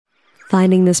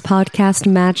Finding this podcast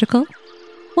magical?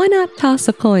 Why not toss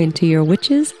a coin to your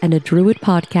Witches and a Druid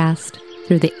podcast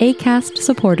through the Acast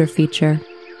supporter feature?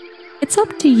 It's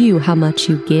up to you how much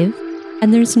you give,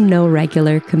 and there's no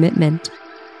regular commitment.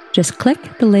 Just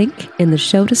click the link in the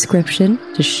show description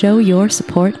to show your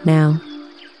support now.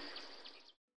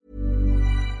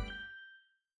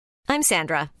 I'm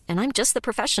Sandra, and I'm just the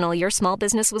professional your small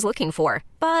business was looking for.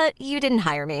 But you didn't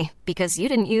hire me because you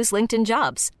didn't use LinkedIn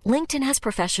Jobs. LinkedIn has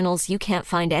professionals you can't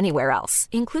find anywhere else,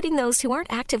 including those who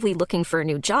aren't actively looking for a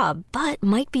new job, but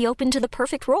might be open to the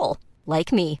perfect role,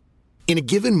 like me. In a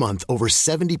given month, over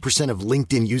 70% of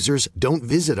LinkedIn users don't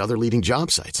visit other leading job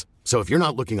sites. So if you're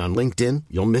not looking on LinkedIn,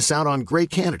 you'll miss out on great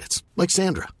candidates like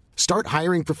Sandra. Start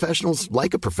hiring professionals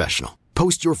like a professional.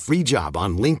 Post your free job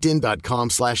on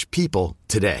linkedin.com/people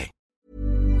today.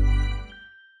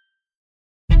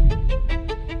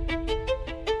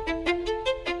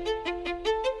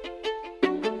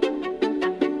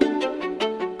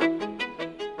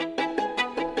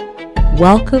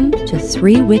 Welcome to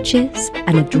Three Witches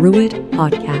and a Druid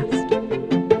podcast,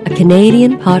 a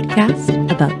Canadian podcast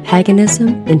about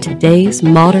paganism in today's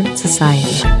modern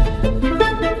society.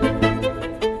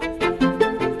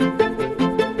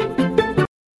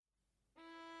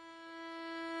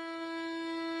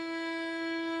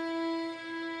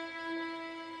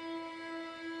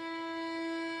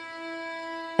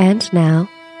 And now,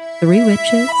 Three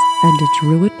Witches and a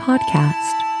Druid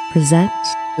podcast present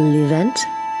L'Event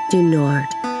du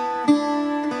Nord.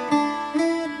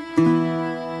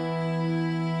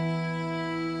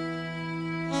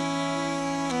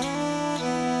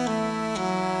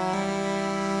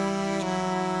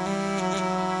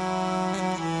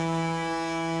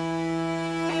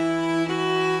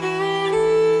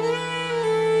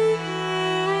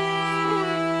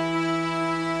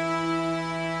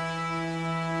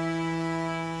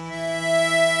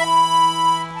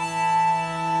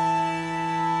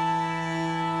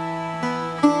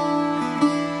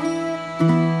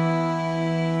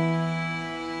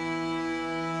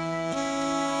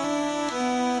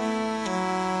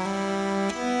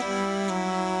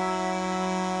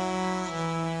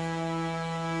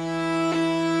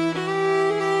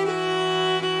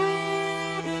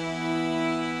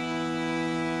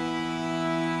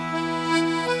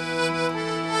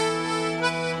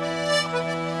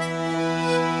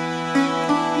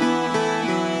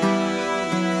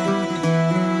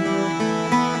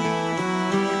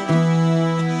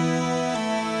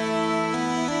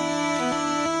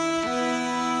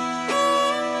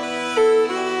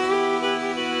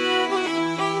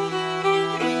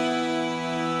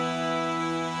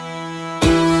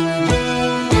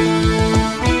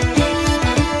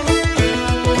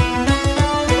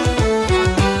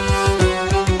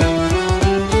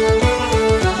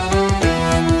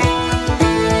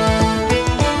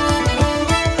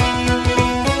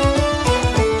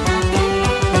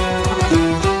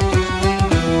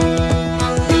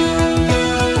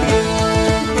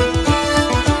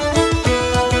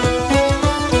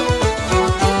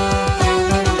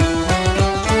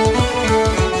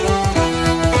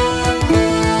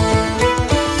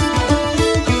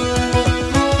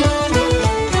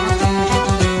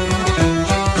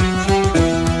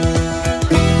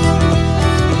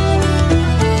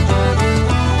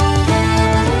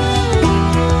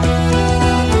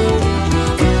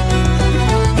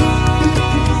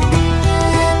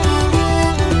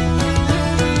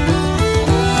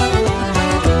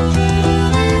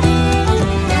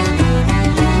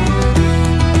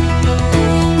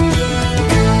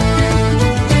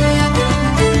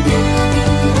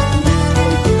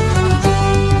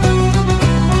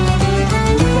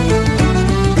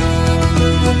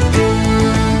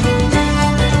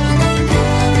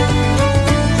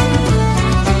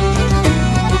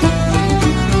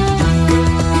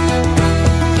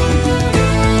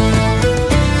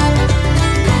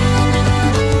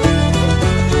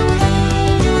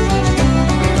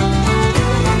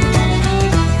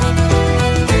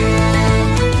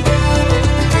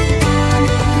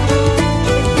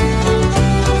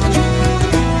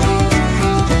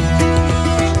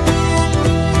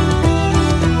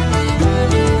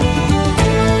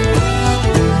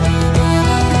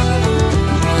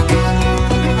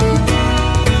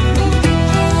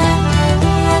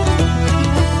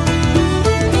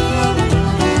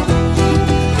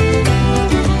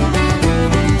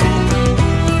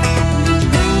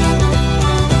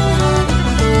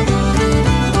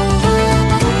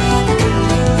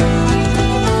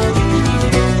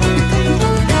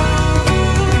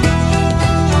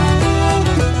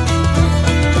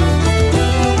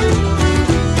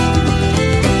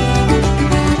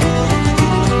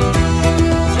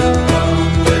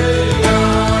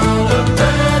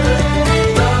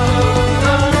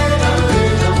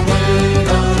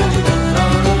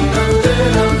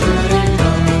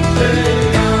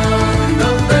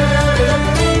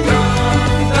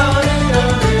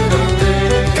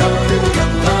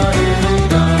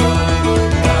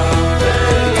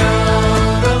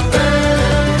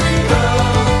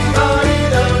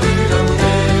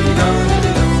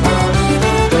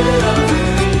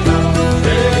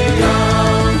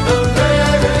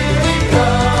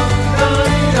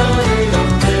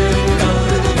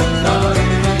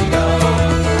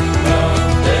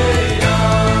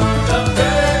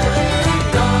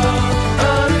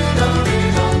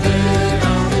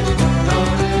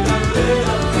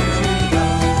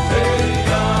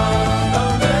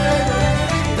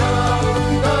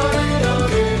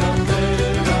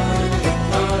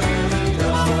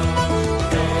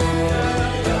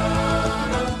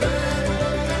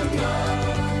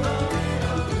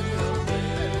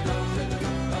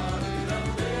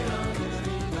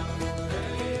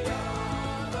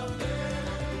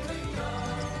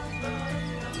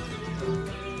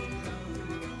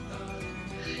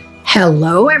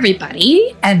 Hello,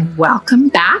 everybody, and welcome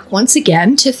back once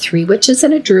again to Three Witches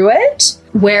and a Druid,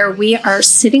 where we are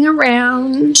sitting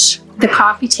around the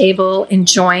coffee table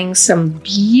enjoying some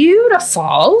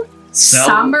beautiful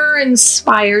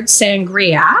summer-inspired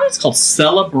sangria. It's called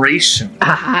Celebration.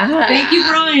 Thank you,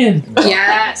 Brian.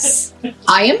 Yes.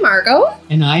 I am Margot.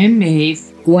 And I am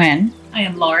Maeve. Gwen. I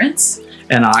am Lawrence.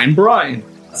 And I'm Brian.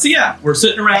 So yeah, we're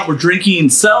sitting around, we're drinking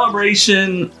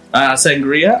Celebration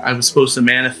sangria. I was supposed to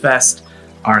manifest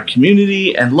our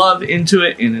community and love into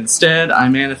it, and instead I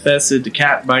manifested the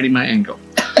cat biting my ankle.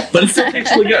 But it's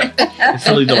actually good. It's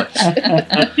really delicious.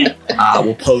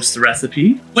 We'll post the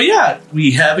recipe. But yeah,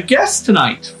 we have a guest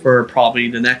tonight for probably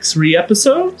the next 3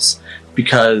 episodes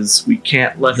because we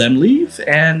can't let them leave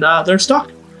and they're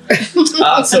stuck.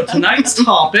 So tonight's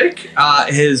topic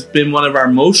has been one of our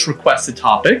most requested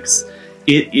topics.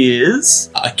 It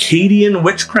is Acadian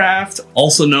witchcraft,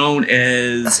 also known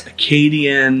as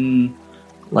Acadian,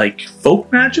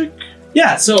 folk magic.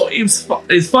 Yeah, so it's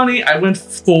funny. I went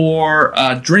for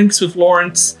drinks with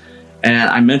Lawrence,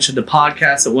 and I mentioned a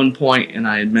podcast at one point, and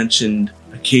I had mentioned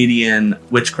Acadian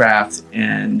witchcraft,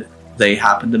 and they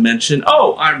happened to mention,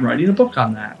 "Oh, I'm writing a book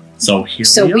on that." So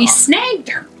we snagged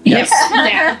her. Yes.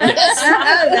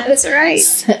 That's right.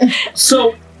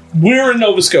 So we're in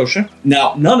Nova Scotia.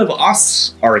 Now, none of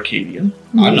us are Acadian.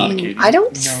 I'm not Acadian. I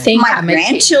don't think my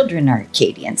grandchildren are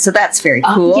Acadian, so that's very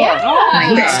cool.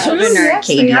 My grandchildren are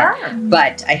Acadian,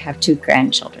 but I have 2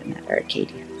 grandchildren that are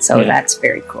Acadian, so that's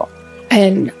very cool.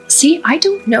 And see, I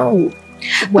don't know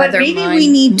whether we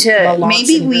need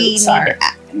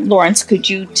Lawrence, could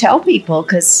you tell people,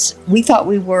 because we thought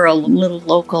we were a little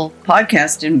local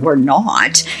podcast and we're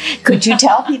not, could you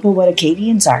tell people what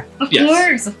Acadians are? Of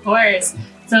course.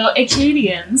 So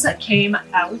Acadians came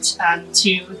out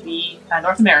to the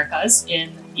North Americas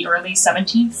in the early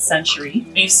 17th century.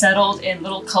 They've settled in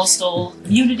little coastal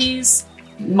communities,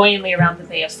 mainly around the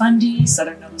Bay of Fundy,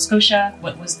 southern Nova Scotia,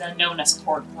 what was then known as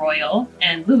Port Royal,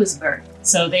 and Louisbourg.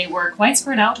 So they were quite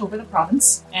spread out over the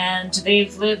province, and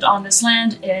they've lived on this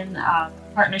land in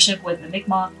partnership with the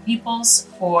Mi'kmaq peoples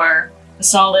for a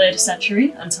solid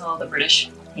century until the British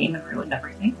came and ruined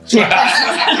everything. So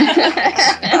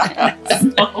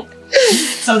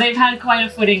they've had quite a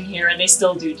footing here, and they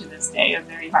still do to this day, a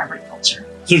very vibrant culture.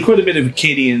 So there's quite a bit of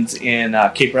Acadians in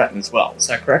Cape Breton as well. Is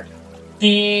that correct?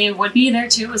 They would be there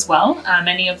too as well.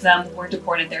 Many of them were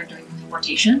deported there during the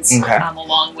deportations,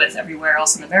 along with everywhere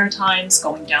else in the Maritimes,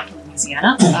 going down to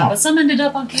Louisiana. But some ended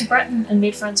up on Cape Breton and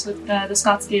made friends with the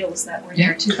Scots-Gaels that were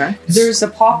there too. Okay. There's a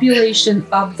population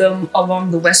of them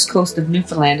along the west coast of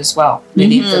Newfoundland as well.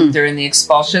 Many of them during the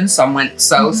expulsion. Some went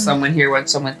south, some went here,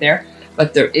 some went there.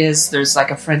 But there's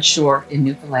like a French shore in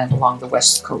Newfoundland along the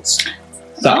west coast.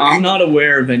 So I'm not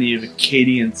aware of any of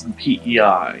Acadians in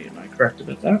PEI. Am I correct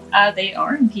about that? They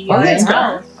are in PEI as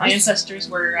well. My ancestors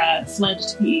were fled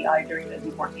to PEI during the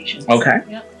deportation. Okay.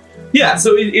 Yep. Yeah,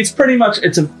 so it's pretty much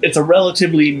it's a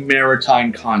relatively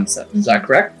maritime concept. Is that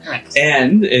correct? Correct.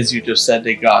 And as you just said,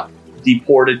 they got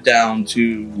deported down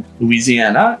to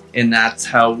Louisiana, and that's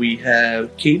how we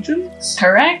have Cajuns?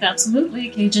 Correct,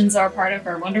 absolutely. Cajuns are part of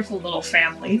our wonderful little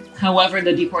family. However,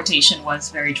 the deportation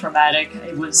was very traumatic.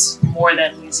 It was more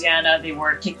than Louisiana. They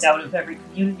were kicked out of every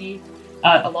community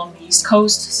along the East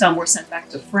Coast. Some were sent back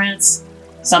to France,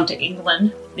 some to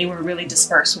England. They were really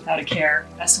dispersed without a care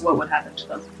as to what would happen to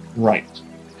them. Right.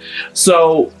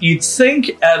 So you'd think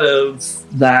out of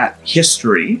that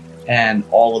history and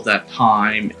all of that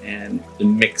time and the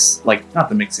mix, not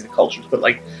the mixing of cultures, but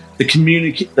the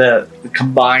the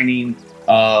combining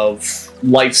of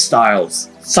lifestyles,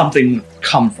 something would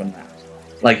come from that,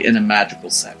 in a magical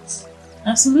sense.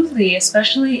 Absolutely,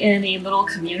 especially in a little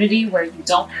community where you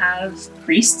don't have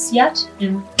priests yet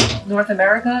in North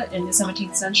America in the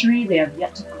 17th century. They have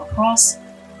yet to come across.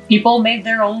 People made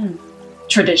their own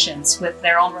traditions with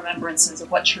their own remembrances of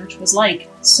what church was like.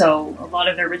 So a lot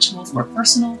of their rituals were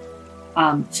personal,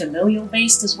 familial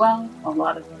based as well. A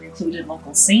lot of them included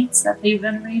local saints that they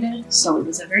venerated. So it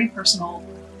was a very personal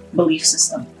belief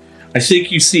system. I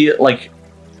think you see it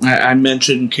I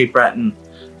mentioned Cape Breton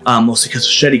mostly because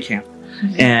of Shetty Camp.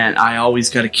 Mm-hmm. And I always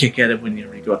got a kick at it when you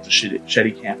go up to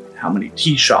Shetty Camp, how many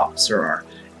tea shops there are.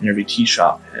 And every tea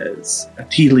shop has a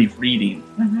tea leaf reading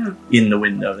in the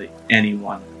window that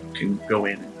anyone can go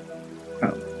in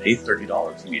and pay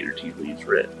 $30 and get your tea leaves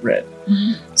read.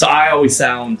 Mm-hmm. So I always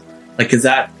sound because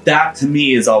that to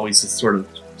me is always just sort of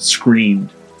screamed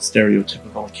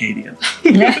stereotypical Acadian.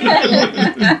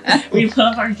 We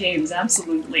love our games,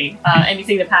 absolutely.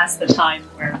 Anything to pass the time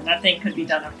where nothing could be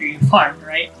done after you farmed,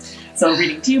 right? So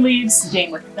reading tea leaves,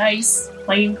 game with dice,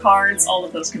 playing cards, all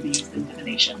of those could be used in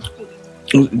divination.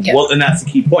 Yeah. Well, and that's the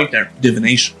key point there,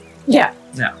 divination. Yeah.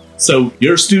 Yeah. So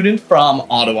you're a student from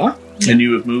Ottawa, and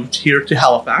you have moved here to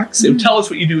Halifax. So tell us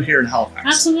what you do here in Halifax.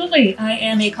 Absolutely. I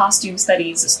am a costume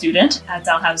studies student at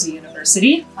Dalhousie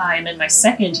University. I'm in my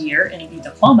second year in the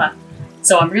diploma.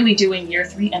 So I'm really doing year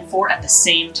 3 and 4 at the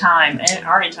same time. And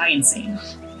aren't I insane?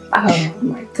 Oh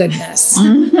my goodness. So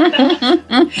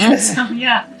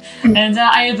yeah. And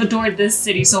I have adored this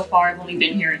city so far. I've only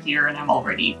been here a year and I'm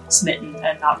already smitten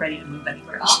and not ready to move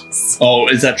anywhere else. Oh,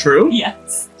 is that true?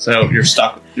 Yes. So you're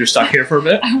stuck here for a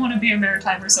bit? I want to be a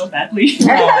maritimer so badly.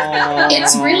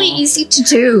 It's really easy to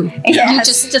do. Yes. You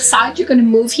just decide you're going to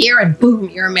move here and boom,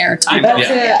 you're a maritime.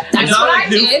 Yeah. That's It's not what like I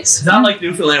did. It's not like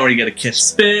Newfoundland where you get to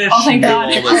kiss fish. Oh my and do God.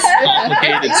 all this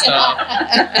complicated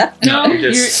stuff. No, you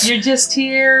just you're just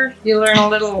here. You learn a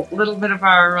little bit of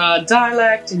our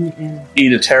dialect and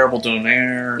eat a terrible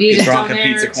donair, eat get a drunk at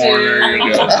donair Pizza too. Corner.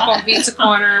 You go. Up on Pizza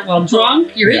Corner. Well,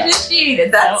 drunk, you're Yeah.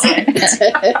 initiated. That's it.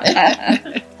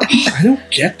 I don't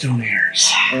get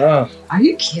donairs. Ugh. Are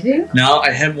you kidding? No, I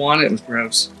had one. It was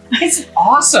gross. It's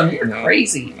awesome. You're No.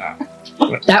 crazy.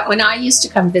 That when I used to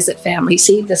come visit family,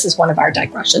 see, this is one of our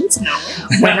digressions.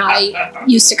 When I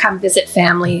used to come visit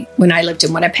family when I lived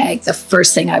in Winnipeg, the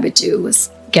first thing I would do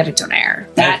was get a donair.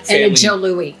 That and a family- Joe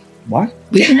Louis. What?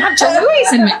 We didn't have Joe Louis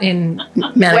in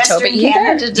Manitoba Western either.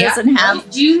 Canada doesn't have.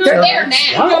 Do you know They're what there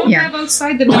now. we don't Yeah. have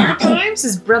outside the Maritimes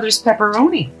is Brothers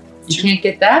Pepperoni. You can't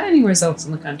get that anywhere else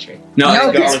in the country. No, No,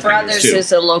 it's because garlic Brothers fingers, too.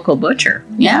 is a local butcher.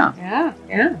 Yeah. Yeah,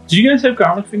 yeah. Do you guys have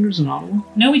garlic fingers in Ottawa?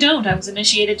 No, we don't. I was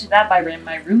initiated to that by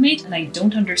my roommate, and I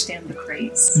don't understand the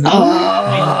craze.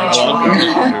 Oh.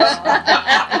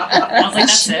 I was like,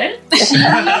 that's it?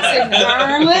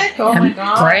 Garlic. Oh my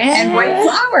god. Bread. And white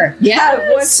flour.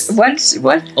 Yes. What?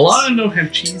 A lot of them don't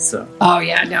have cheese, though. Oh,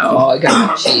 yeah, no. Oh, I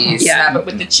got the cheese. Yeah. Have it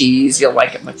with the cheese. You'll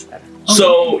like it much better.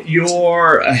 So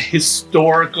you're a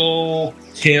historical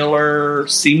tailor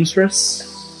seamstress?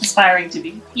 Aspiring to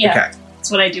be. Yeah. Okay.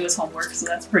 That's what I do as homework, so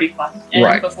that's pretty fun. And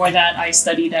Right. before that, I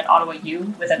studied at Ottawa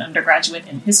U with an undergraduate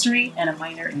in history and a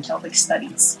minor in Celtic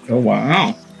studies. Oh,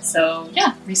 wow. So,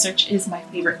 yeah, research is my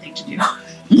favorite thing to do.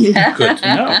 Good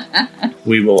to know.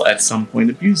 We will at some point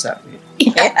abuse that.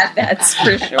 Yeah, that's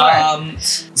for sure.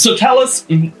 So tell us,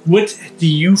 what do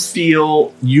you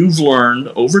feel you've learned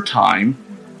over time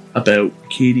about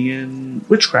Acadian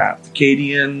witchcraft,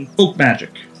 Acadian folk magic?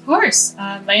 Of course.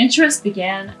 My interest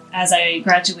began as I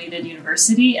graduated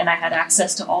university and I had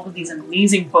access to all of these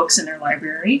amazing books in their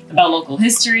library about local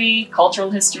history,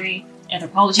 cultural history,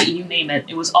 anthropology, you name it.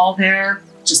 It was all there.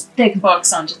 Just thick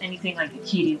books on just anything like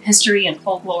Acadian history and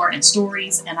folklore and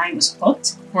stories, and I was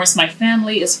hooked. Of course, my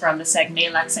family is from the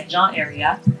Saguenay-Lac-Saint-Jean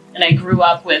area, and I grew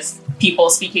up with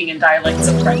people speaking in dialects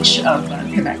of French, of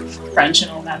Quebec French and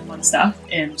all that fun stuff,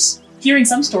 and hearing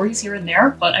some stories here and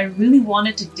there, but I really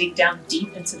wanted to dig down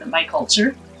deep into my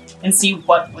culture and see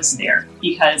what was there.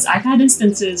 Because I've had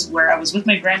instances where I was with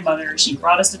my grandmother, she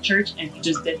brought us to church, and we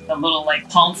just did the little like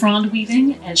palm frond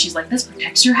weaving, and she's like, this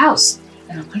protects your house.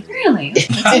 And I'm like, really? Let's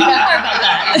see more about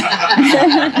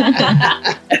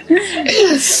that.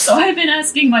 So I've been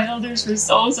asking my elders for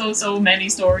so many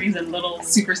stories and little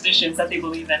superstitions that they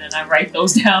believe in, and I write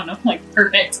those down. I'm like,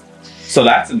 perfect. So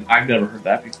I've never heard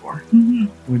that before. Mm-hmm.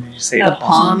 What did you say? The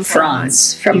palm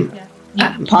fronds from Palm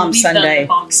You leave Sunday. the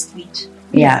box fleet,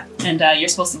 Yeah. and you're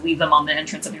supposed to leave them on the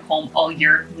entrance of your home all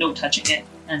year, no touching it,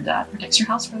 and protects your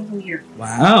house for the whole year.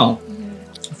 Wow.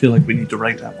 I feel like we need to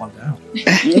write that one down.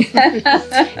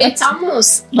 It's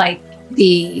almost like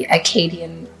the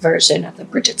Acadian version of the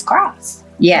Bridget's Cross.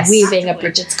 Yes. Weaving a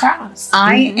Bridget's Cross.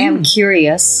 I am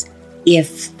curious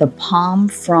if the palm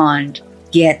frond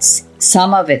gets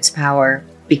some of its power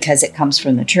because it comes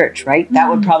from the church, right? That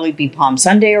would probably be Palm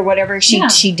Sunday or whatever.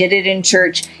 She did it in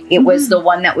church. It was the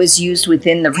one that was used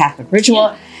within the Catholic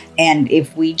ritual. And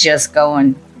if we just go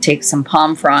and take some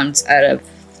palm fronds out of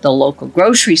the local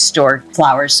grocery store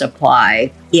flower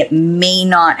supply, it may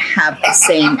not have the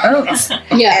same oomph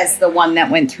as the one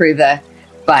that went through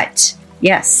but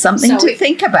yes, something to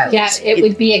think about. Yeah, it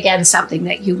would be again something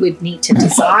that you would need to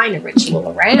design a ritual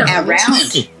around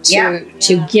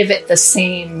to give it the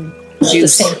same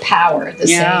power, the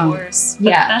same. But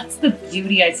that's the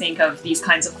beauty, I think, of these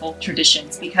kinds of folk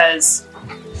traditions, because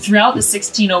throughout the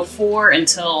 1604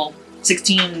 until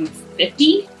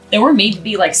 1650, there were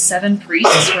maybe like 7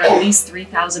 priests for at least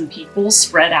 3,000 people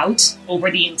spread out over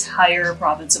the entire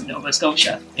province of Nova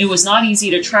Scotia. It was not easy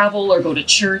to travel or go to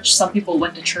church. Some people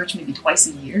went to church maybe twice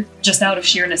a year, just out of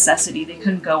sheer necessity. They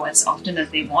couldn't go as often as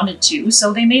they wanted to,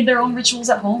 so they made their own rituals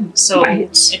at home. So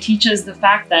it teaches the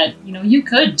fact that, you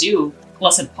could do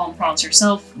blessed palm fronds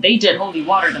yourself. They did holy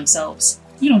water themselves.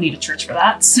 You don't need a church for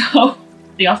that, so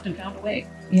they often found a way.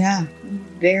 Yeah.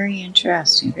 Very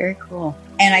interesting. Very cool.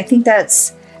 And I think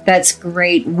that's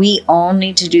great. We all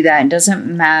need to do that. It doesn't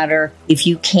matter if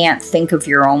you can't think of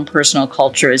your own personal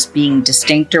culture as being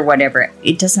distinct or whatever.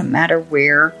 It doesn't matter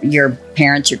where your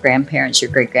parents, your grandparents,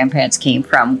 your great-grandparents came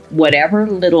from. Whatever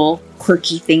little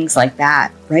quirky things like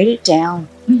that, write it down.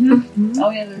 Oh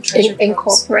yeah, they're treasure troves.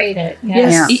 Incorporate it.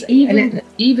 Yes, Yeah.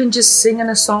 even just singing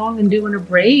a song and doing a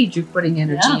braid, you're putting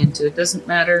energy into it. Doesn't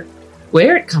matter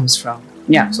where it comes from.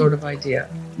 Yeah. Sort of idea.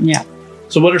 Yeah.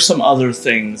 So what are some other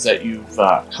things that you've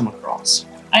come across?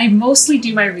 I mostly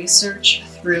do my research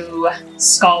through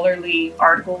scholarly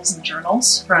articles and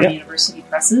journals from university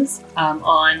presses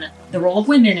on the role of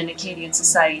women in Acadian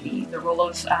society, the role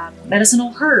of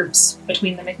medicinal herbs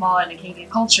between the Mi'kmaq and Acadian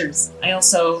cultures. I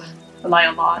also rely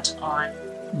a lot on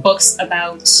books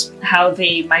about how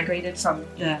they migrated from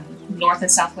north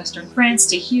and southwestern France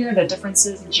to here, the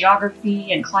differences in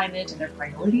geography and climate and their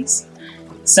priorities.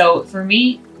 So for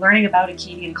me, learning about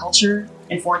Acadian culture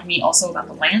informed me also about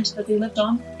the land that they lived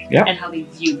on and how they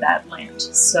viewed that land.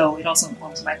 So it also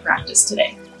informs my practice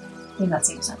today in that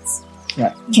same sense.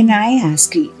 Right. Can I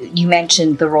ask, you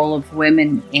mentioned the role of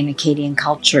women in Acadian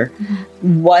culture.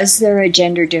 Was there a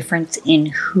gender difference in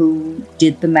who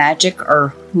did the magic or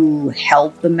who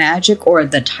held the magic or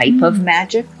the type of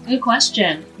magic? Good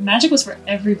question. Magic was for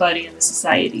everybody in the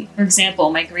society. For example,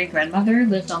 my great-grandmother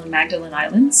lived on the Magdalen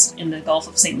Islands in the Gulf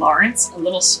of St. Lawrence, a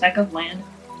little speck of land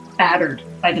battered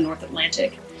by the North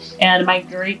Atlantic. And my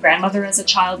great-grandmother as a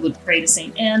child would pray to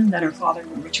St. Anne that her father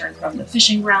would return from the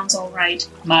fishing grounds all right.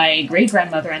 My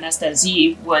great-grandmother,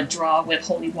 Anastasie, would draw with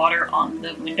holy water on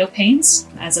the window panes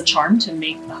as a charm to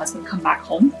make the husband come back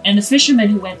home. And the fishermen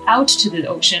who went out to the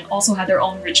ocean also had their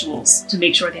own rituals to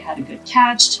make sure they had a good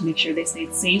catch, to make sure they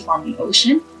stayed safe on the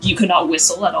ocean. You could not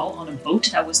whistle at all on a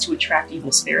boat. That was to attract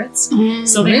evil spirits.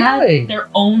 So they had their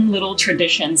own little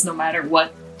traditions no matter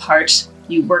what part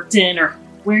you worked in or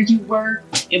where you were.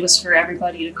 It was for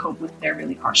everybody to cope with their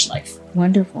really harsh life.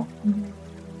 Wonderful.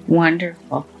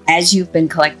 Wonderful. As you've been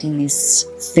collecting these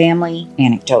family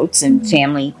anecdotes and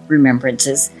family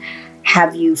remembrances,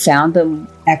 have you found them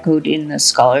echoed in the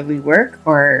scholarly work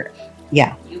or...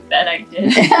 Yeah. You bet I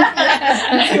did.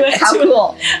 How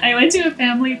cool. I went to a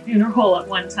family funeral at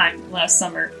one time last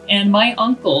summer, and my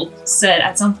uncle said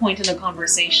at some point in the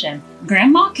conversation,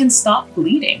 Grandma can stop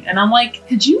bleeding. And I'm like,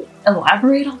 could you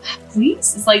elaborate on that,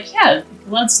 please? It's like, yeah,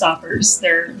 blood stoppers.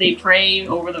 They pray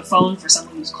over the phone for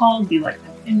someone who's called, be like,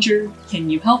 I'm injured, can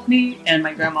you help me? And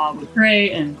my grandma would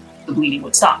pray, and the bleeding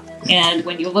would stop. And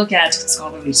when you look at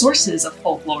scholarly sources of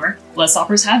folklore, blood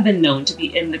stoppers have been known to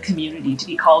be in the community, to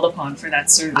be called upon for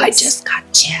that service. I just got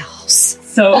chills.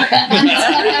 So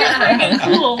it's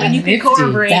really cool when you can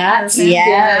corroborate.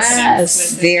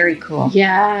 Yes, very cool.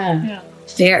 Yeah.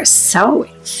 They're so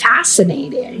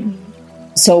fascinating.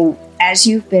 So as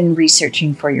you've been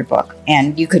researching for your book,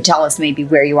 and you could tell us maybe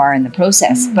where you are in the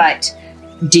process, but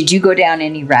did you go down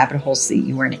any rabbit holes that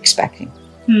you weren't expecting?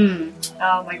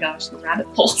 Oh my gosh, the rabbit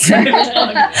holes. In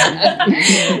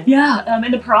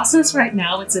the process right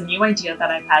now, it's a new idea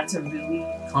that I've had to really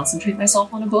concentrate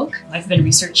myself on a book. I've been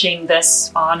researching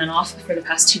this on and off for the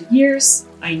past 2 years.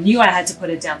 I knew I had to put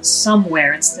it down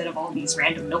somewhere instead of all these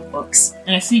random notebooks.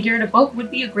 And I figured a book would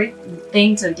be a great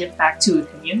thing to give back to a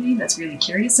community that's really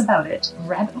curious about it.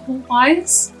 Rabbit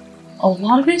hole-wise, a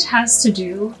lot of it has to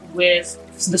do with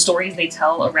the stories they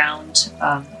tell around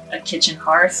a kitchen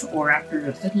hearth or after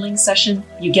a fiddling session.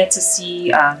 You get to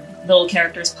see little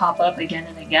characters pop up again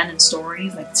and again in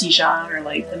stories, like Tija or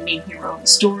like the main hero of the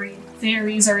story.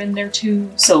 Fairies are in there too,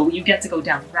 so you get to go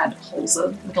down rabbit holes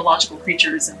of mythological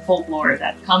creatures and folklore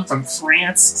that come from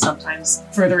France, sometimes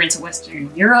further into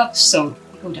Western Europe, so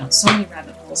you go down so many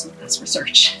rabbit holes with this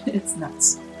research. It's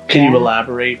nuts. Can you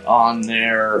elaborate on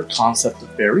their concept of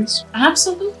fairies?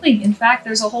 Absolutely. In fact,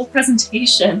 there's a whole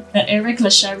presentation that Eric La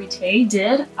Charité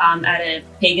did at a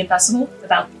pagan festival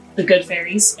about the good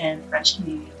fairies in French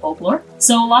Canadian folklore.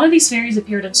 So a lot of these fairies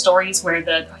appeared in stories where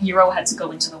the hero had to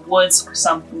go into the woods or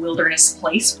some wilderness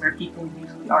place where people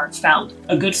usually aren't found.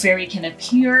 A good fairy can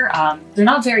appear. They're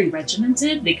not very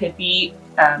regimented. They could be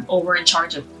over in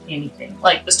charge of anything.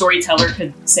 Like the storyteller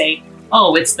could say,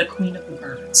 oh, it's the queen of the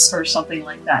birds or something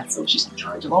like that. So she's in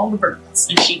charge of all the birds.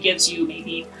 And she gives you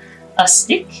maybe a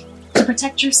stick to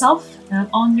protect yourself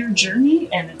on your journey.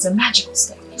 And it's a magical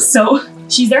stick. So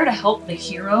she's there to help the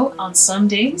hero on some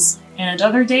days. And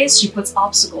other days she puts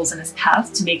obstacles in his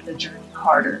path to make the journey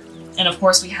harder. And of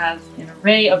course we have an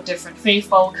array of different fae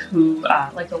folk who,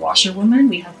 like the washerwoman,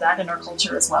 we have that in our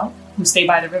culture as well, who stay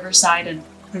by the riverside and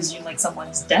presume like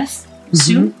someone's death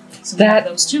soon. So we have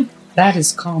those too. That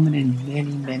is common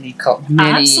in many,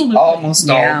 Absolutely. almost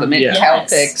all of them. Yeah.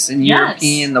 Celtics and Yes.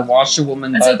 European, the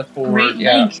washerwoman That's by a the ford. great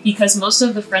Yeah. link because most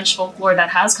of the French folklore that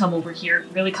has come over here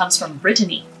really comes from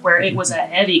Brittany, where it was a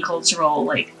heavy cultural,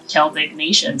 like, Celtic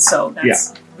nation. So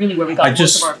that's really where we got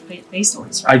most of our faith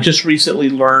stories from. I just recently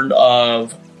learned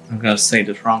of, I'm going to say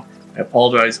this wrong, I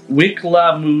apologize,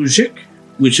 Wicklamujic,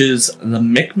 which is the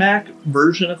Micmac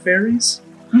version of fairies.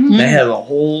 Mhm. They have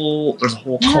there's a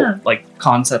whole cult, like,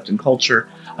 concept and culture.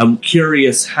 I'm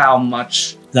curious how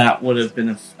much that would have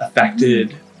been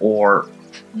affected or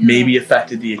maybe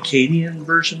affected the Acadian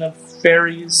version of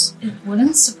fairies. It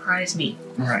wouldn't surprise me.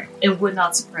 Right. It would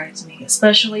not surprise me,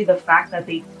 especially the fact that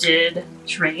they did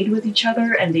trade with each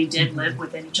other and they did live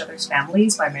within each other's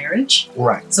families by marriage.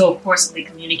 Right. So, of course, they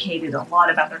communicated a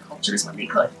lot about their cultures when they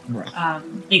could. Right.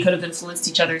 They could have influenced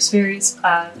each other's fairies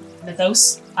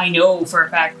mythos. I know for a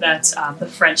fact that the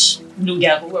French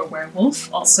loup-garou or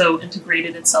werewolf also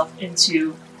integrated itself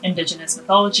into indigenous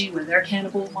mythology with their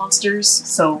cannibal monsters.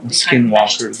 So they kind of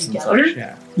meshed Skinwalkers and together. such,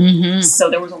 yeah. Mm-hmm. So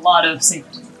there was a lot of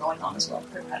syncretism going on as well.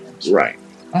 Right.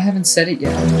 I haven't said it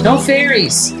yet. No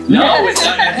fairies. No, it's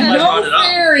not. I brought it up.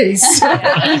 Fairies.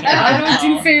 I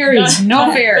don't do fairies. No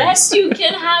The fairies. best you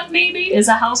can have maybe is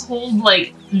a household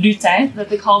like lutin that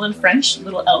they call in French,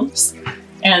 little elves.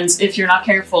 And if you're not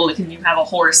careful, if you have a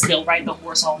horse, they'll ride the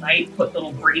horse all night, put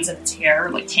little braids in its hair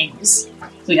like tangles.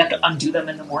 So you have to undo them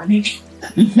in the morning.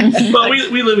 Well,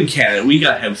 we live in Canada. We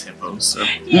got house hippos, so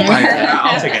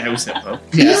I'll take a house hippo.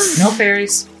 Yeah. No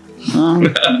fairies.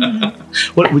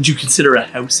 What would you consider a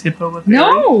house hippo? A fairy?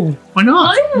 No. Why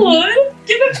not? I would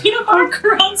give it peanut butter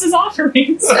crumbs as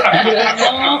offerings.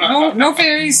 No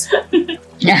fairies. You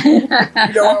know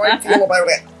how I feel about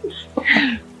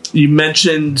it. You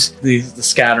mentioned the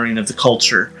scattering of the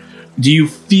culture. Do you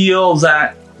feel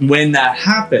that when that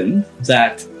happened,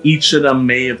 that each of them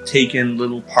may have taken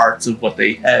little parts of what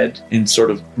they had and sort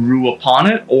of grew upon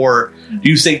it? Or do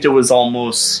you think there was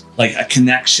almost like a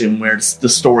connection where the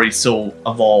story still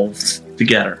evolved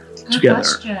together? Good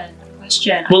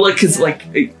question. Well, because like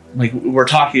we're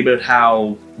talking about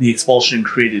how the expulsion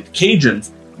created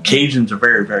Cajuns. Cajuns are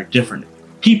very, very different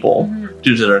people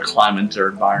due to their climate, their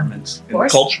environment, and the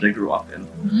culture they grew up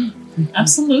in.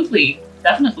 Absolutely.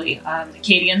 Definitely.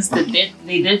 Acadians, they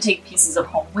did take pieces of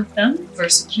home with them for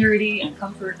security and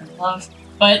comfort and love.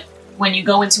 But when you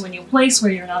go into a new place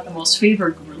where you're not the most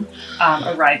favored group,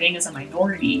 arriving as a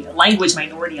minority, a language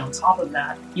minority on top of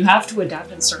that, you have to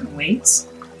adapt in certain ways.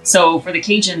 So for the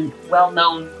Cajun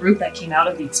well-known group that came out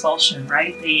of the expulsion,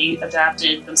 right, they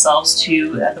adapted themselves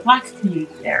to the Black community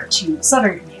there, to the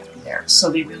Southern community there. So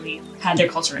they really had their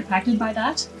culture impacted by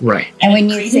that. Right. And when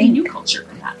you created think a new culture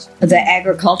from that. the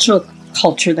agricultural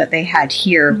culture that they had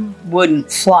here wouldn't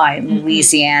fly in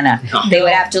Louisiana. No. They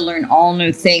would have to learn all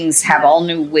new things, have all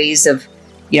new ways of,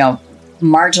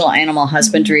 marginal animal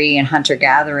husbandry and hunter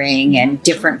gathering and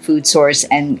different food source,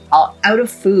 and out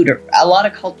of food, a lot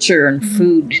of culture and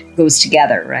food goes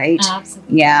together, right?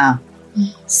 Absolutely. Yeah.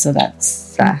 So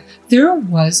that's There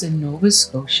was in Nova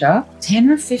Scotia 10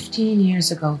 or 15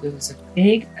 years ago, there was a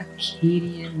big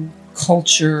Acadian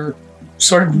culture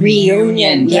sort of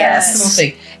reunion. Yes.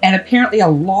 Something. And apparently a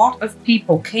lot of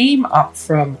people came up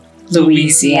from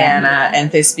Louisiana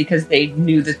and this because they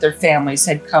knew that their families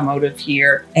had come out of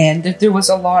here, and that there was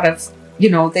a lot of,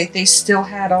 they still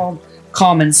had all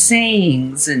common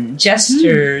sayings and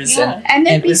gestures. and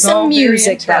there'd it be was some all very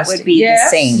music that would be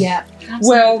Yes. the same. Yeah.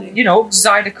 Well, Absolutely.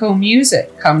 Zydeco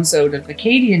music comes out of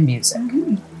Acadian music.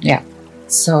 Yeah.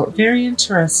 So, very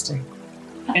interesting.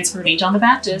 It's for St. John the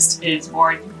Baptist is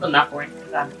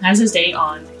has his day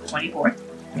on the 24th,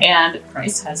 and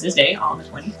Christ has his day on the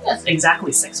 25th,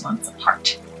 exactly 6 months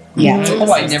apart. Yeah.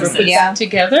 Oh, I never put that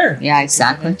together. Yeah,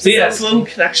 exactly. So yeah, it's little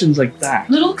connections like that.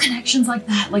 Little connections like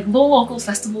that, like little local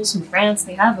festivals from France,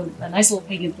 they have a nice little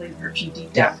pagan flavor if you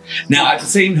deep down. Now, at the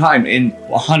same time, and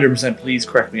 100%, please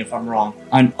correct me if I'm wrong,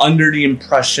 I'm under the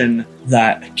impression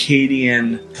that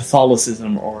Acadian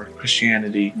Catholicism or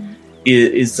Christianity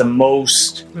is the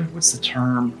most, what's the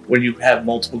term, when you have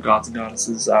multiple gods and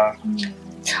goddesses? A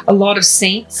lot of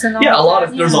saints and all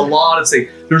There's a lot of things.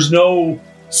 There's no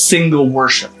single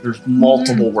worship. There's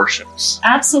multiple worships.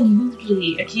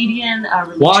 Absolutely. Acadian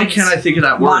religions. Why can't I think of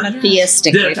that word?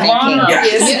 Monotheistic. Yeah, you're thinking.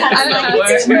 monotheistic.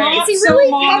 Is he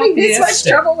really having this much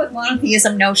trouble with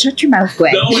monotheism? No, shut your mouth,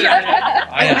 Gwen. No,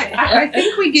 I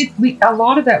think a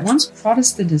lot of that once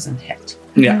Protestantism hit.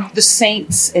 Yeah. The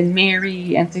saints and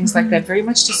Mary and things like that very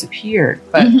much disappeared.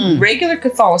 But regular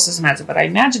Catholicism has it. But I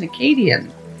imagine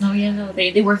Acadian. Oh yeah, no,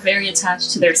 they were very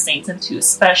attached to their saints and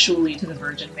especially to the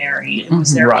Virgin Mary. It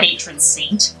was their Right. patron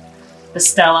saint. The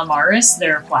Stella Maris,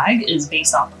 their flag, is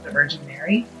based off of the Virgin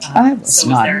Mary. I was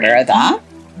not aware of that.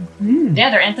 Yeah,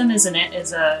 their anthem is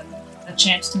a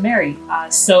chant to Mary.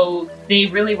 So they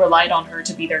really relied on her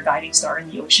to be their guiding star in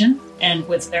the ocean. And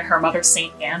with her mother,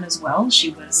 Saint Anne, as well.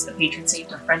 She was the patron saint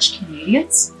for French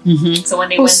Canadians. Mm-hmm. So when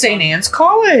they went St. Anne's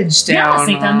College down.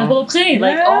 Saint Anne de Beaupré,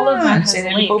 like all of that has St. a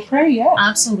Anne de link. Beaupré, yeah.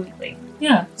 Absolutely.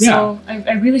 Yeah. So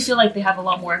I really feel like they have a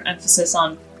lot more emphasis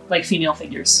on like female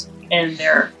figures in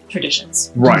their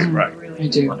traditions. Right.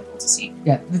 Really wonderful to see.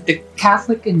 Yeah, the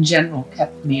Catholic in general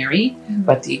kept Mary,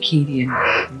 but the Acadian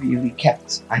really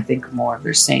kept, I think, more of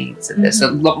their saints and this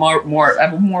a wider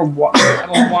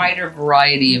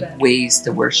variety of ways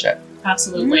to worship.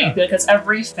 Absolutely, because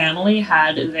every family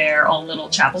had their own little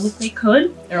chapel if they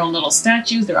could, their own little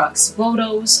statues, their ex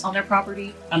votos on their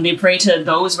property, and they pray to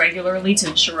those regularly to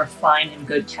ensure a fine and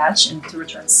good catch and to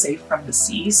return safe from the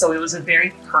sea. So it was a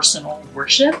very personal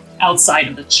worship outside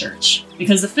of the church,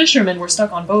 because the fishermen were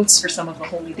stuck on boats for some of the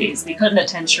holy days. They couldn't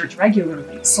attend church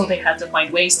regularly, so they had to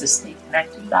find ways to stay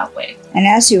connected that way. And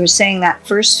as you were saying, that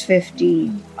first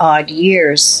 50 odd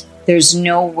years, there's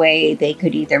no way they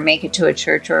could either make it to a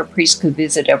church or a priest could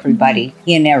visit everybody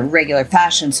in a regular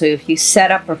fashion. So if you set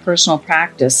up a personal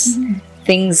practice,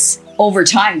 things over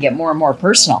time get more and more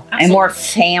personal and more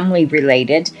family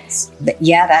related.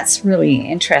 Yeah, that's really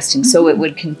interesting. So it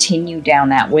would continue down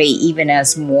that way even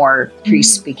as more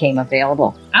priests became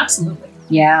available. Absolutely.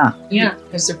 Yeah. Yeah.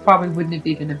 Because there probably wouldn't have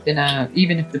even been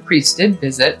even if the priest did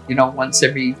visit, once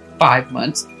every 5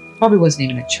 months, probably wasn't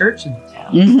even a church in the town.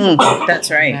 That's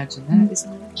right. Imagine that.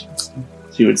 Isn't that interesting?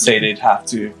 So you would say they'd have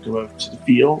to go out to the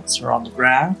fields or on the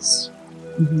grass?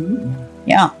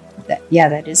 Yeah.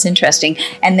 That is interesting.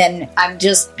 And then I'm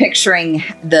just picturing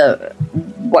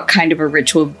what kind of a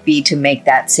ritual would be to make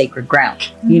that sacred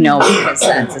ground, because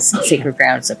that's a sacred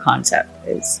ground as a concept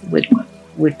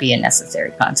would be a necessary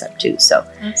concept too. So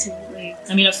absolutely.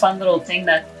 I mean, a fun little thing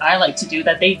that I like to do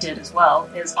that they did as well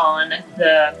is on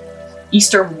the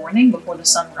Easter morning before the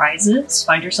sun rises,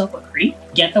 find yourself a creek,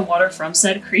 get the water from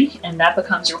said creek, and that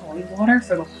becomes your holy water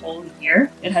for the whole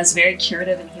year. It has very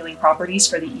curative and healing properties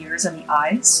for the ears and the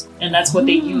eyes, and that's what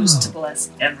they use to bless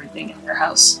everything in their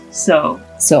house. So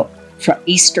from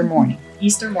Easter morning.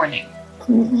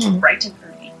 Bright and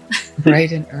early.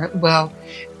 Bright and early. Well,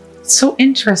 it's so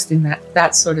interesting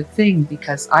that sort of thing,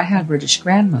 because I had a British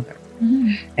grandmother,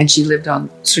 and she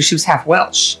was half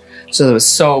Welsh. So there was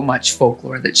so much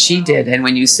folklore that she did. And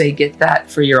when you say get that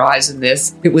for your eyes in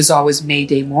this, it was always May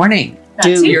Day morning.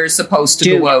 You're supposed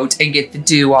to go out and get the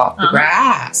dew off the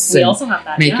grass. We also have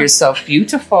that. Make yourself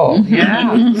beautiful.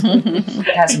 Yeah.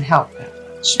 It hasn't helped that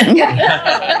much.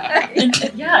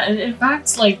 And in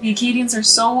fact, like the Acadians are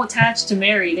so attached to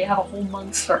Mary, they have a whole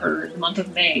month for her, the month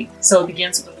of May. So it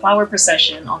begins with the flower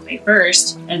procession on May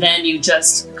 1st, and then you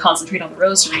just concentrate on the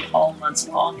rosary all months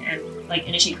long and like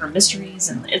initiate her mysteries,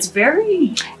 and it's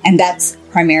very... And that's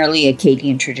primarily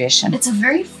Acadian tradition. It's a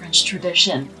very French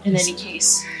tradition in any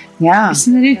case. Yeah.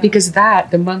 Isn't it? Because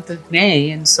the month of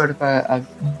May, in sort of a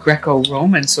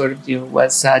Greco-Roman sort of deal,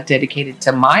 was dedicated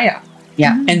to Maya.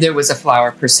 Yeah. And there was a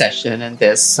flower procession and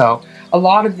this. So a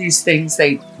lot of these things,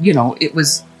 it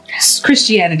was...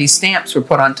 Christianity stamps were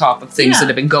put on top of things that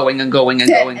have been going and going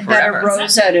and going forever. That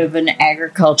arose out of an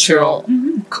agricultural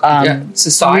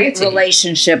society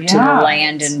relationship to the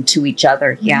land and to each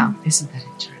other. Yeah. Isn't that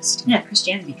interesting? Yeah,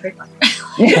 Christianity trademark.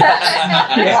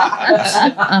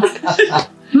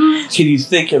 Can you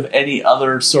think of any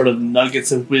other sort of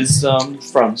nuggets of wisdom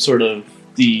from sort of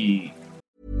the...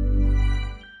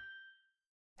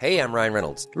 Hey, I'm Ryan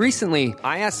Reynolds. Recently,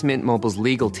 I asked Mint Mobile's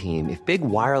legal team if big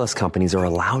wireless companies are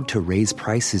allowed to raise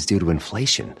prices due to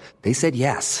inflation. They said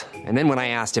yes. And then when I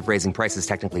asked if raising prices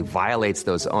technically violates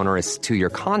those onerous 2-year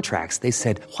contracts, they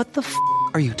said, "What the f***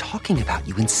 are you talking about,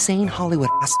 you insane Hollywood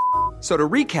ass?" So to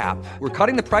recap, we're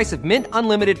cutting the price of Mint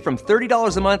Unlimited from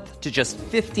 $30 a month to just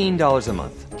 $15 a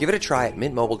month. Give it a try at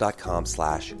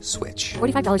mintmobile.com/switch.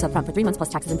 $45 up front for 3 months plus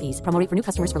taxes and fees. Promo rate for new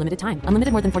customers for limited time.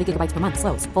 Unlimited more than 40 gigabytes per month.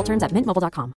 Slows full terms at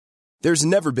mintmobile.com. There's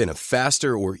never been a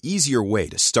faster or easier way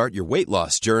to start your weight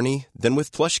loss journey than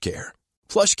with PlushCare.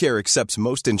 PlushCare accepts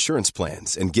most insurance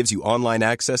plans and gives you online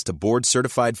access to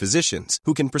board-certified physicians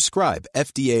who can prescribe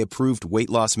FDA-approved weight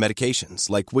loss medications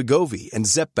like Wegovy and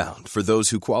Zepbound for those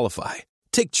who qualify.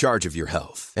 Take charge of your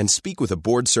health and speak with a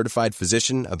board-certified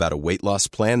physician about a weight loss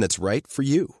plan that's right for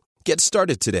you. Get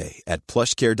started today at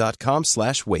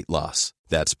plushcare.com/weight-loss.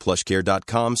 That's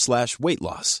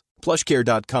plushcare.com/weight-loss.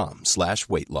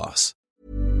 plushcare.com/weight-loss.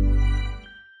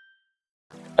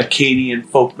 Acadian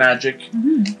folk magic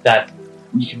that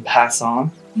you can pass on?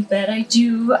 You bet I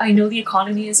do. I know the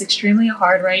economy is extremely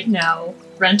hard right now.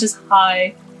 rent is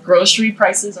high, grocery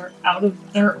prices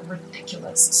they're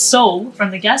ridiculous. So, from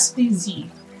the Gaspésie,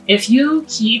 if you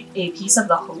keep a piece of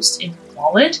the host in your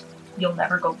wallet, you'll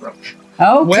never go broke.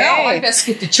 Okay. Well, I best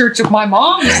get to church with my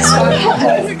mom.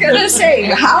 I was going to say,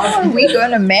 how are we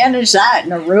going to manage that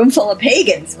in a room full of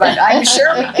pagans? But I'm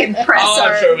sure we can press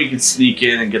I'm sure we can sneak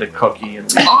in and get a cookie. And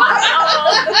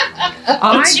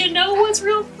But you know what's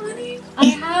real funny? I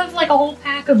have like a whole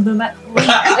pack of them at home.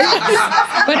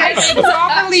 But I'm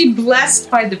probably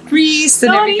blessed by the priest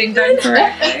and Not everything even. done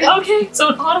correctly. Okay, so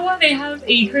in Ottawa, they have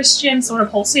a Christian sort of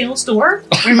wholesale store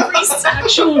where priests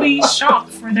actually shop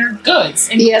for their goods.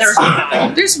 And Yes.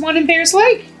 There's one in Bears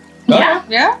Lake. Yeah.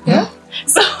 Yeah.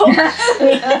 So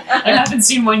I haven't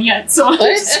seen one yet. So I'm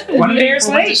just One in waiting Bears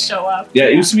for one to Lake. show up. yeah,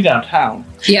 it used to be downtown.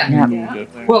 Yeah. Yeah.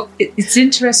 Well, it's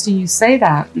interesting you say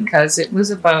that because it was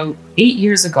about 8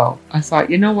 years ago. I thought,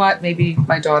 you know what? Maybe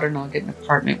my daughter and I'll get an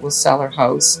apartment. We'll sell our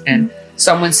house. And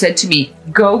someone said to me,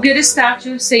 go get a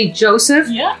statue of St. Joseph,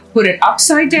 Yeah. put it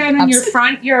upside down in your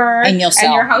front yard, And you'll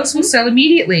sell. your house will sell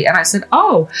immediately. And I said,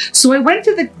 oh. So I went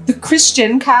to the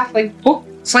Christian Catholic book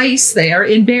place there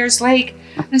in Bears Lake.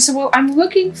 And I said, well, I'm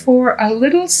looking for a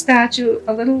little statue,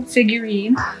 a little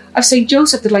figurine of St.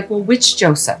 Joseph. They're like, well, which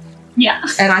Joseph? Yeah.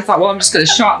 And I thought, well, I'm just going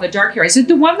to shot in the dark here. I said,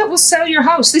 the one that will sell your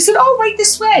house. They said, oh, right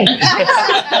this way.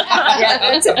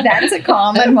 Yeah, that's a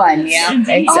common one. Yeah,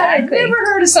 Indeed. Oh, I've exactly. never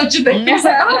heard of such a thing. I was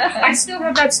like, oh, I still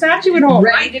have that statue at home.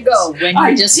 Ready to go when I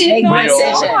you just did make not the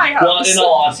sell decision. my house. Well, in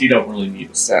all honesty, you don't really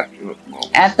need a statue at the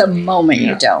moment. At the moment, Yeah.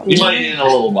 you don't. You might need it in a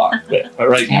little while, but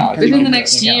right now, I think Within the I'm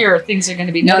next good. year, things are going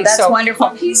to be No, nice. that's So, wonderful.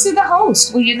 A piece of the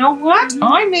host. Well, you know what?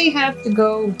 I may have to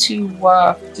go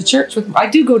to church with. I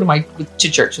do go to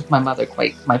church with my mother,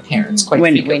 my parents, quite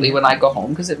frequently when I go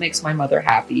home because it makes my mother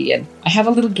happy. And I have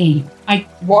a little game. I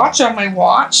watch on my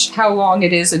watch how long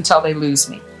it is until they lose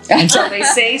me, until they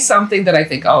say something that I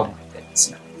think, oh my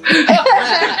goodness, no.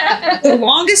 The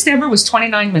longest ever was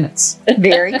 29 minutes.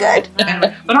 Very good.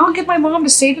 But I'll get my mom to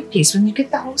save a piece. When you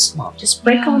get the host, Mom, just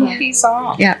break a little piece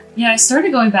off. Yeah. Yeah, I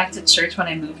started going back to church when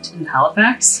I moved to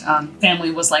Halifax.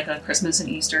 Family was like a Christmas and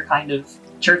Easter kind of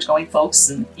church-going folks,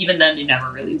 and even then they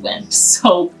never really went.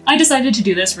 So I decided to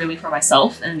do this really for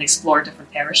myself and explore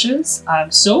different parishes.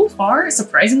 So far,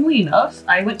 surprisingly enough,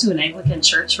 I went to an Anglican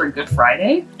church for Good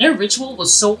Friday. Their ritual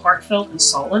was so heartfelt and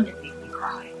solemn, it made me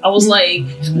cry. I was like,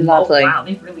 Lovely. oh, wow,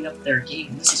 they've really upped their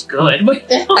game. This is good.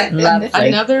 Lovely.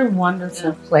 Another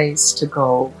wonderful place to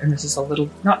go, and this is a little,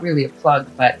 not really a plug,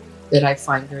 but that I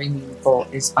find very meaningful,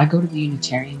 is I go to the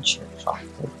Unitarian Church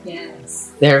often.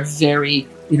 Yes. They're very,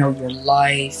 your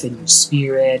life and your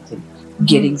spirit and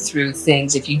getting through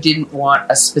things. If you didn't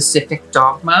want a specific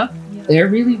dogma, they're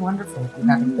really wonderful if you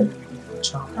haven't been in a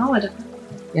church. Oh, I didn't.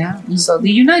 Yeah. So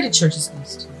the United Church is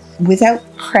nice too. Without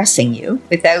pressing you,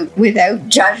 without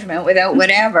judgment, without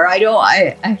whatever, I don't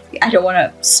want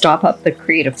to stop up the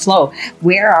creative flow.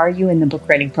 Where are you in the book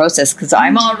writing process? Because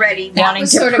I'm already That wanting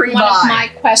was to sort of pre-buy. one of my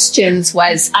questions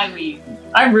was, I mean,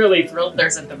 I'm really thrilled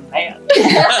there's a demand.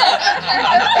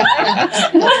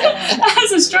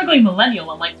 As a struggling millennial,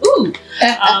 I'm like, ooh.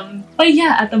 But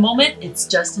yeah, at the moment, it's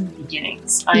just in the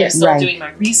beginnings. I am Yes, still right. doing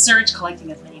my research,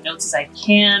 collecting as many notes as I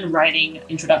can, writing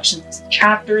introductions to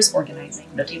chapters, organizing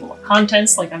the table of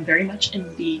contents. Like, I'm very much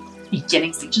in the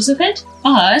beginning stages of it.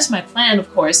 But my plan,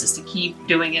 of course, is to keep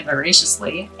doing it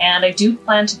voraciously. And I do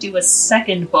plan to do a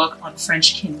second book on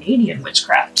French-Canadian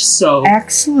witchcraft. So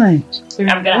Excellent. I'm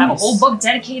going to have a whole book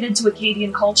dedicated to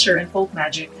Acadian culture and folk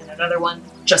magic, and another one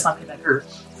just on Quebec or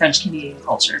French-Canadian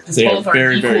culture. Because They are both are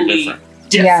very, very equally different.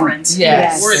 different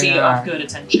Yeah. and worthy Yes, they are. of good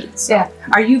attention. So Yeah.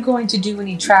 Are you going to do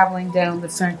any traveling down the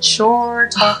French shore,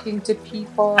 talking to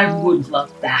people? I would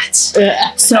love that.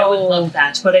 So I would love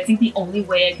that. But I think the only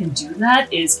way I can do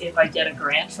that is if I get a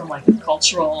grant from like a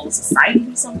cultural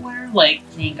society somewhere. Like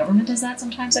Canadian government does that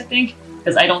sometimes, I think.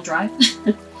 Because I don't drive.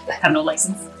 I have no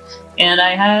license. And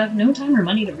I have no time or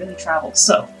money to really travel.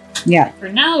 So yeah, for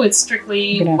now, it's strictly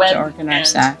You're gonna have web to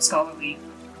organize and that. scholarly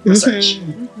research.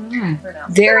 Mhm. For now.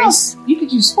 there Well, is. You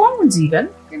could use phones even.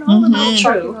 The little Mhm.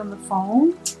 talking on the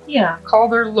phone. Yeah. Call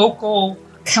their local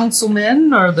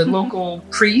councilman or the local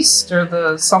priest or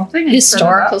the something. and set it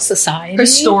historical up. society.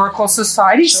 Historical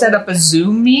society. Sure. Set up a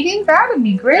Zoom meeting. That'd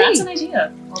be great. That's an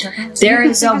idea. I'll definitely There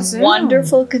is take a a Zoom.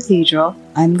 wonderful cathedral.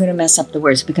 I'm going to mess up the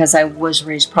words because I was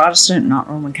raised Protestant, not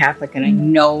Roman Catholic, and I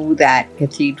know that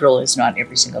cathedral is not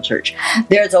every single church.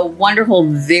 There's a wonderful,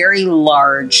 very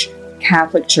large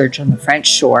Catholic church on the French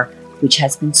shore, which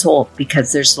has been sold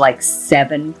because there's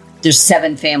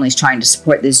seven families trying to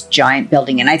support this giant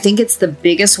building. And I think it's the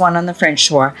biggest one on the French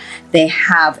shore. They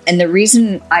have, and the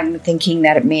reason I'm thinking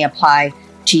that it may apply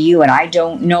to you, and I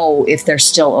don't know if they're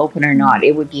still open or not.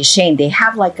 It would be a shame. They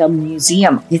have like a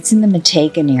museum. It's in the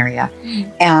Acadian area,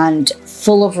 and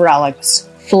full of relics,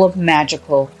 full of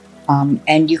magical.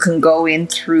 And you can go in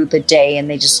through the day, and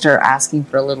they just start asking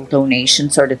for a little donation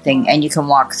sort of thing, and you can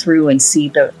walk through and see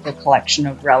the collection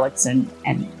of relics and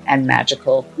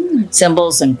magical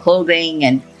symbols and clothing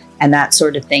and that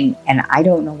sort of thing. And I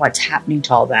don't know what's happening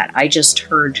to all that. I just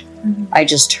heard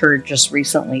just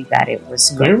recently that it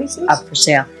was up for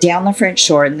sale down the French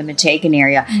Shore in the Acadian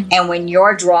area. And when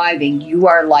you're driving, you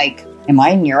are like, am I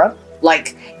in Europe?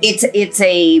 Like it's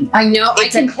a. I know.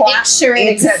 It's I can picture it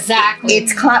exactly.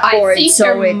 It's clapboard. I think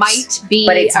so there might be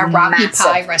a Rocky massive.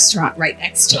 Pie restaurant right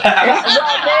next to it. And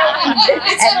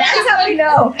that's how we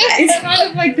know. It's kind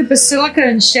of like the Basilica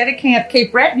in Cheticamp,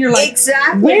 Cape Breton. You're like,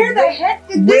 exactly. Where the heck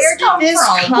did this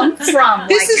come from?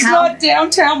 This is not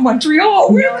downtown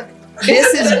Montreal. No,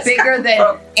 this is bigger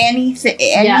than anything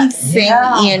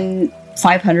in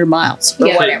 500 miles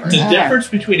or whatever. The difference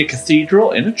between a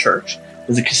cathedral and a church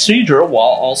is a cathedral,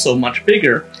 while also much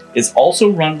bigger, is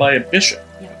also run by a bishop.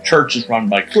 Church is run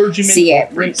by clergymen. See,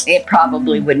 it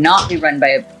probably would not be run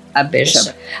by a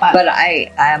bishop. But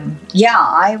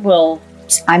I will.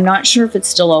 I'm not sure if it's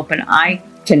still open. I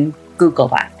can Google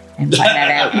that and find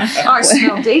that out. Our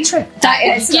snow day trip. Get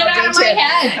out of my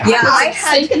head. Yeah, I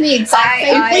had thinking the exact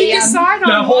same we decide on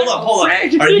now, hold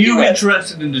on. Are you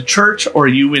interested in the church, or are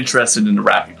you interested in the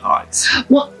Rappy Pies?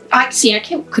 Well, I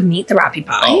couldn't eat the Rappy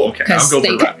Pie. Oh, okay. I'll go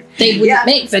for Rappy. They wouldn't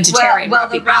make vegetarian well,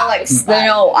 Rappy the relics. Pie.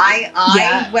 No,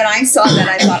 when I saw that,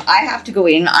 I thought I have to go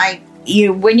in.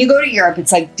 When you go to Europe,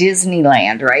 it's like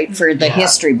Disneyland, right? For the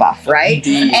history buff, right?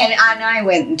 And I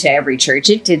went into every church.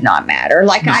 It did not matter.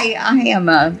 Like I am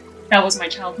a. That was my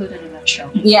childhood in a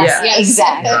nutshell. Yes,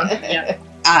 exactly. Yeah.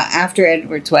 After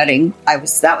Edward's wedding, that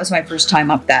was my first time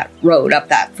up that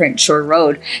French Shore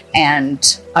Road,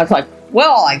 and I was like,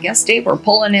 well, I guess Dave, we're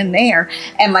pulling in there.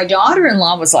 And my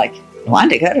daughter-in-law was like, you want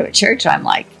to go to a church? I'm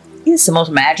like, it's the most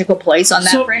magical place on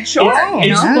that French Shore.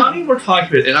 It's funny we're talking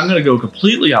about it, and I'm going to go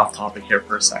completely off topic here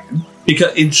for a second,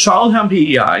 because in Charlottetown,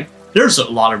 PEI, there's a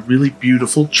lot of really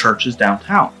beautiful churches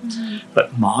downtown.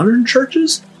 But modern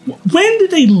churches, when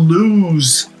did they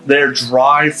lose their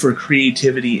drive for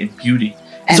creativity and beauty?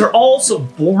 Because they're all so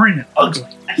boring and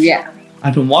ugly. Yeah.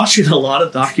 I've been watching a lot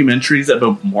of documentaries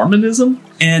about Mormonism,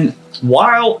 and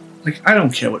while, I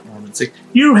don't care what Mormons say,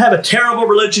 you have a terrible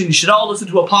religion, you should all listen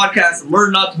to a podcast and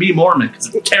learn not to be Mormon,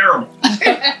 because it's terrible.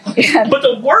 But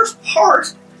the worst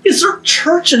part is their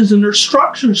churches and their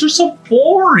structures. They're so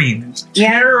boring. It's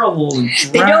terrible and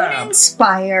drab. They don't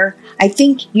inspire. I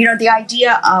think, the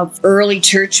idea of early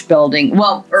church building,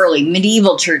 early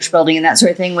medieval church building and that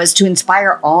sort of thing was to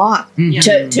inspire awe,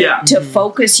 to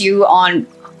focus you on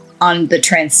the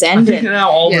transcendent. I think now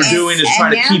all we're doing is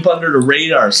trying to keep under the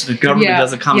radar so the government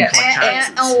doesn't come and collect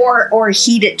taxes. Or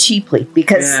heat it cheaply,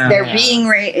 because they're being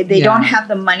they don't have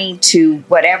the money to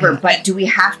whatever. But do we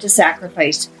have to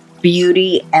sacrifice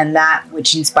beauty and that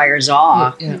which inspires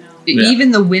awe?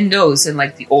 Even the windows in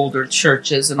the older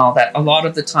churches and all that, a lot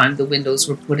of the time the windows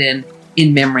were put in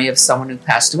memory of someone who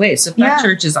passed away. So if that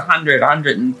church is 100,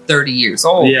 130 years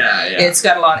old, it's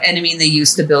got a lot. And I mean, they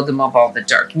used to build them of all the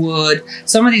dark wood.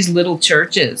 Some of these little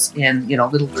churches in,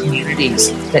 little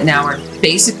communities that now are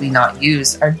basically not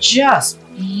used are just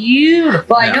beautiful.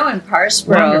 Well, I know in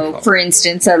Parsboro, for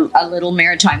instance, a little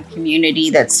maritime community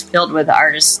that's filled with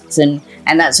artists and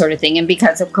that sort of thing. And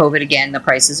because of COVID, again, the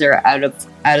prices are out of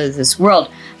this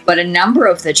world. But a number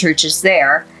of the churches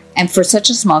there, and for such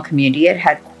a small community, it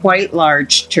had quite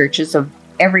large churches of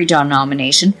every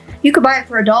denomination. You could buy it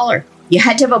for $1. You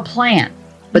had to have a plan.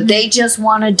 But they just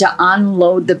wanted to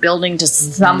unload the building to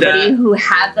somebody who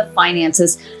had the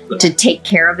finances to take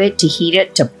care of it, to heat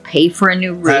it, to pay for a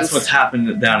new roof. That's what's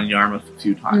happened down in Yarmouth a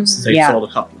few times. They sold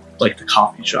a couple, the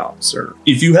coffee shops. Or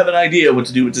if you have an idea what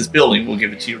to do with this building, we'll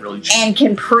give it to you really cheap. And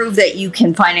can prove that you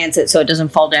can finance it so it doesn't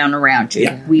fall down around you.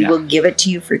 We will give it to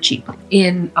you for cheap.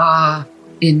 In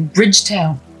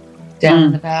Bridgetown, down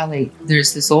in the valley,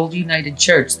 there's this old United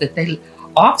Church that they...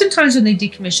 Oftentimes when they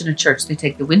decommission a church, they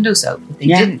take the windows out, but they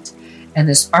didn't. And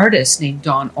this artist named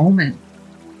Dawn Oman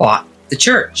bought the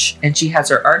church, and she has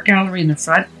her art gallery in the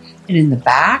front, and in the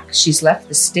back, she's left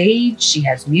the stage. She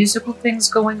has musical things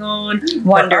going on.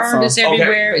 Wonderful. Art is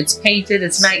everywhere. It's painted.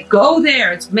 Go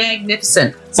there. It's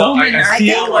magnificent. So I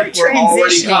feel like we're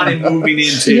already kind of moving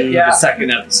into the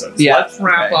second episode. So let's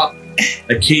wrap up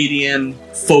Acadian,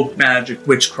 folk magic,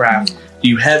 witchcraft. Do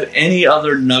you have any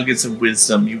other nuggets of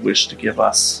wisdom you wish to give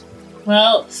us?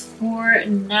 Well, for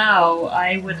now,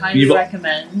 I would highly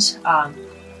recommend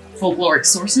folkloric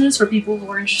sources for people who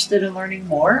are interested in learning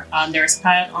more. There's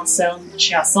Père Anselme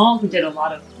Chiasson, who did a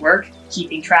lot of work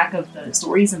keeping track of the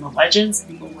stories and the legends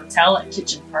people would tell at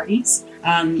kitchen parties.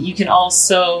 You can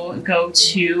also go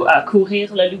to Courir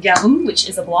le Loup-Garou, which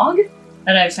is a blog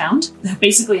that I found that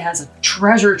basically has a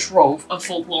treasure trove of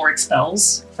folkloric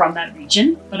spells from that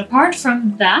region. But apart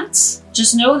from that,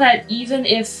 just know that even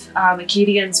if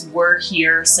Acadians were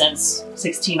here since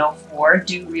 1604,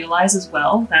 do realize as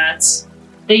well that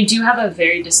they do have a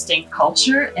very distinct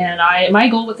culture. And my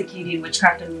goal with Acadian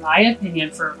Witchcraft, in my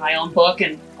opinion, for my own book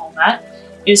and all that,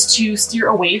 is to steer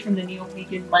away from the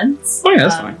neo-pagan lens. Oh yeah,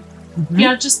 that's fine.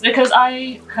 Yeah, just because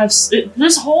I have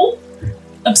this whole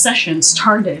obsession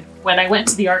started when I went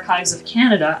to the archives of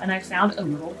Canada and I found a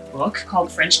little book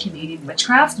called French Canadian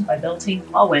Witchcraft by Beltane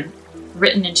Lowen,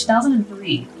 written in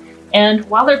 2003. And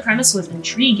while their premise was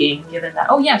intriguing, given that,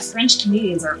 oh yeah, French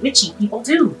Canadians are witchy people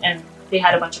too, and they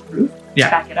had a bunch of proof to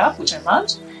back it up, which I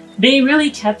loved, they really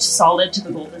kept solid to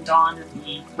the Golden Dawn of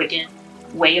the Wiccan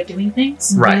way of doing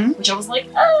things. Right. Which I was like,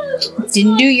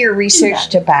 Didn't do your research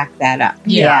to back that up.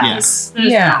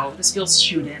 No, this feels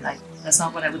shoot in. That's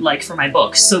not what I would like for my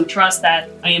book. So trust that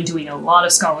I am doing a lot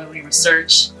of scholarly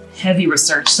research, heavy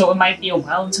research. So it might be a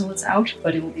while until it's out,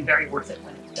 but it will be very worth it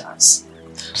when it does.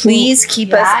 Please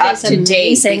keep us up to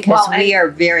date because we are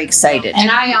very excited. And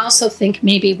I also think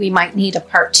maybe we might need a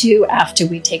part 2 after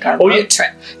we take our road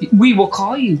trip. We will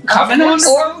call you. Coming on the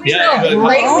road. We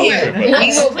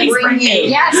will bring you.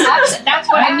 Yes, that's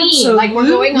what I mean. Like, we're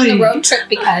going on the road trip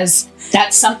because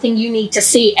that's something you need to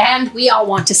see, and we all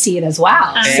want to see it as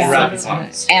well. And rabbits.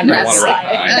 And rabbits.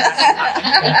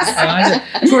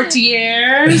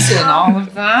 Tortillers and all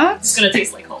of that. It's going to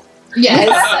taste like home. Yes.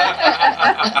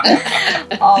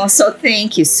 Oh, so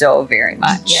thank you so very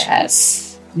much. Yes.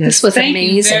 This was Thank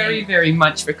amazing. you very, very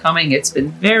much for coming. It's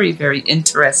been very, very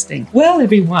interesting. Well,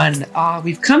 everyone,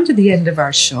 we've come to the end of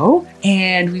our show,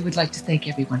 and we would like to thank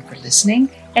everyone for listening.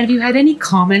 And if you had any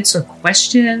comments or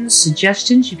questions,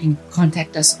 suggestions, you can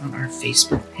contact us on our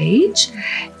Facebook page.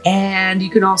 And you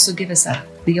can also give us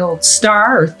the old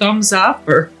star or thumbs up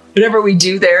or whatever we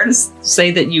do there to say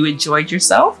that you enjoyed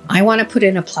yourself. I want to put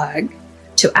in a plug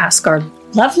to ask our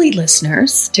lovely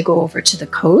listeners to go over to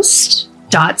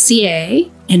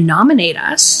thecoast.ca and nominate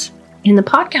us in the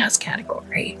podcast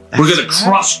category. We're going to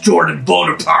crush Jordan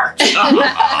Bonaparte. Because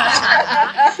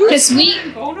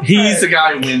he's the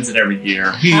guy who wins it every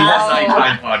year. He has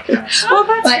 99 podcasts. Well,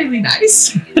 that's really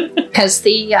nice. Because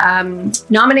the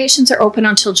nominations are open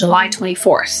until July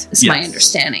 24th, is my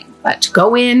understanding. But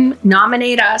go in,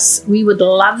 nominate us. We would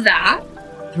love that.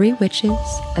 3 Witches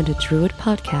and a Druid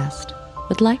podcast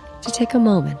would like to take a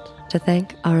moment to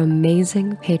thank our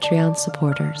amazing Patreon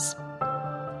supporters.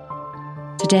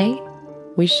 Today,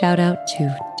 we shout out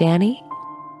to Danny,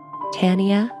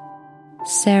 Tania,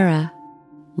 Sarah,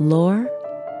 Lore,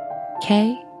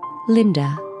 Kay,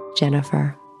 Linda,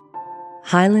 Jennifer,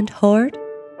 Highland Horde,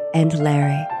 and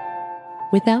Larry.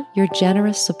 Without your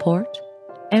generous support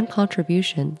and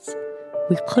contributions,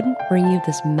 we couldn't bring you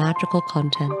this magical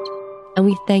content, and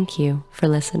we thank you for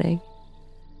listening.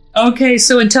 Okay,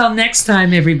 so until next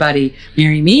time, everybody,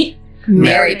 merry meet,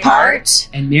 merry part,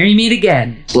 and merry meet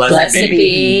again. Blessed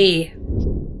be.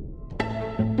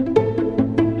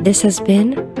 This has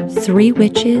been 3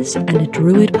 Witches and a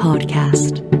Druid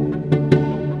podcast.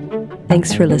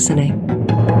 Thanks for listening.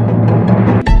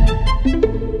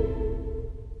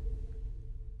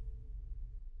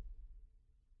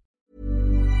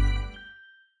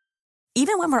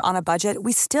 Even when we're on a budget,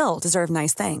 we still deserve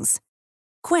nice things.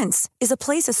 Quince is a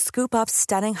place to scoop up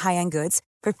stunning high-end goods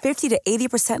for 50 to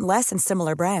 80% less than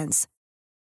similar brands.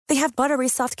 They have buttery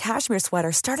soft cashmere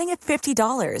sweaters starting at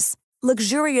 $50,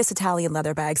 luxurious Italian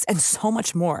leather bags, and so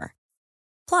much more.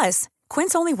 Plus,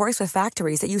 Quince only works with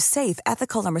factories that use safe,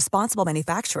 ethical, and responsible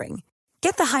manufacturing.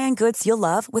 Get the high-end goods you'll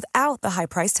love without the high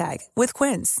price tag with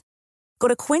Quince. Go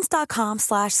to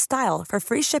quince.com/style for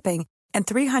free shipping and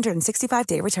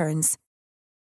 365-day returns.